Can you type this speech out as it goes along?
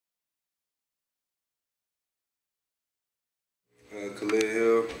Khalid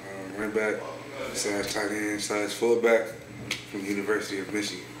Hill, running back slash tight end slash fullback from the University of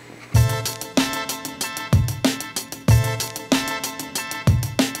Michigan.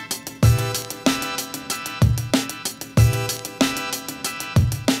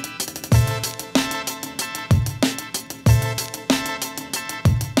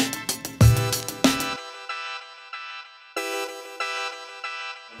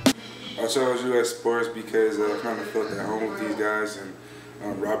 I chose U.S. Sports because I kind of felt at home with these guys, and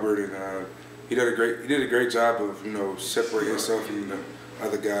Robert, and he did a great job of separating himself from the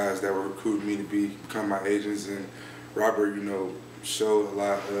other guys that were recruiting me to become my agents. And Robert showed a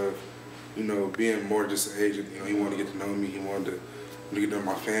lot of being more just an agent. He wanted to get to know me. He wanted to get to know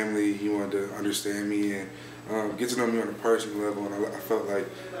my family. He wanted to understand me and get to know me on a personal level. And I felt like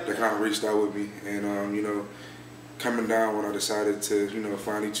they kind of reached out with me, and coming down when I decided to,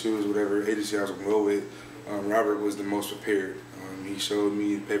 finally choose whatever agency I was going to go with, Robert was the most prepared. He showed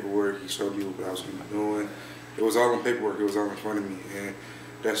me the paperwork. He showed me what I was going to be doing. It was all on paperwork. It was all in front of me, and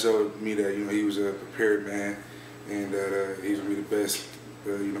that showed me that he was a prepared man, and that he was going to be the best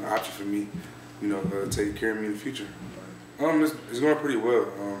option for me, taking care of me in the future. It's going pretty well.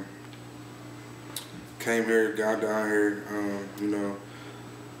 Came here, got down here, ran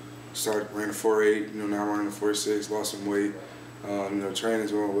a 4.8, now I'm running a 4.6, lost some weight.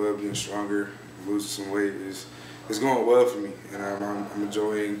 Training's going well, being stronger, losing some weight is going well for me, and I'm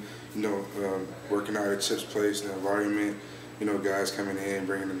enjoying, working out at Chip's place, the environment, guys coming in,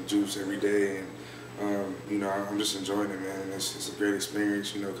 bringing them juice every day, and I'm just enjoying it, man. And it's a great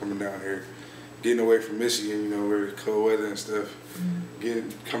experience, coming down here, getting away from Michigan, where it's cold weather and stuff,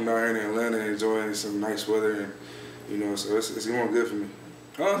 coming down here in Atlanta and enjoying some nice weather, and so it's going good for me.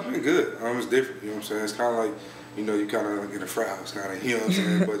 Oh, it's been good. It's different, what I'm saying? It's kind of like, you kind of like in a frat house, kind of, what I'm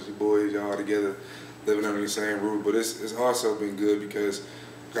saying? A bunch of boys, y'all together, living under the same roof. But it's also been good because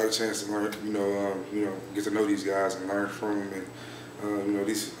I got a chance to learn, get to know these guys and learn from them. And, I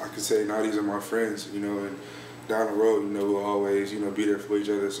could say now these are my friends, and down the road, we'll always, be there for each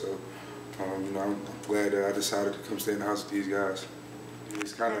other. So, I'm glad that I decided to come stay in the house with these guys.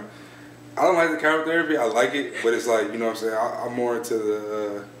 It's kind of, I don't like the chirotherapy. I like it, but it's like, what I'm saying, I'm more into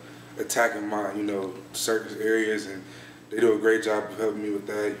the attacking my, certain areas, and they do a great job of helping me with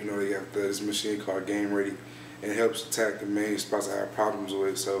that. They have this machine called Game Ready, and it helps attack the main spots I have problems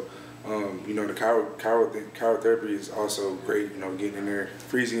with. So, the chirotherapy is also great, getting in there,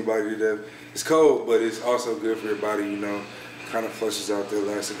 freezing your body to death. It's cold, but it's also good for your body, kind of flushes out the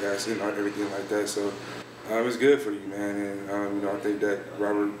lactic acid and everything like that. So, it's good for you, man, and, I think that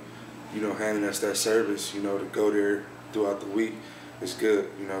Robert, handing us that service, to go there throughout the week is good,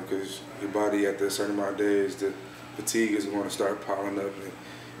 because your body after a certain amount of days, the fatigue is going to start piling up,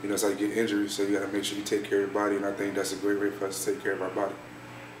 and, it's like you get injuries, so you got to make sure you take care of your body, and I think that's a great way for us to take care of our body.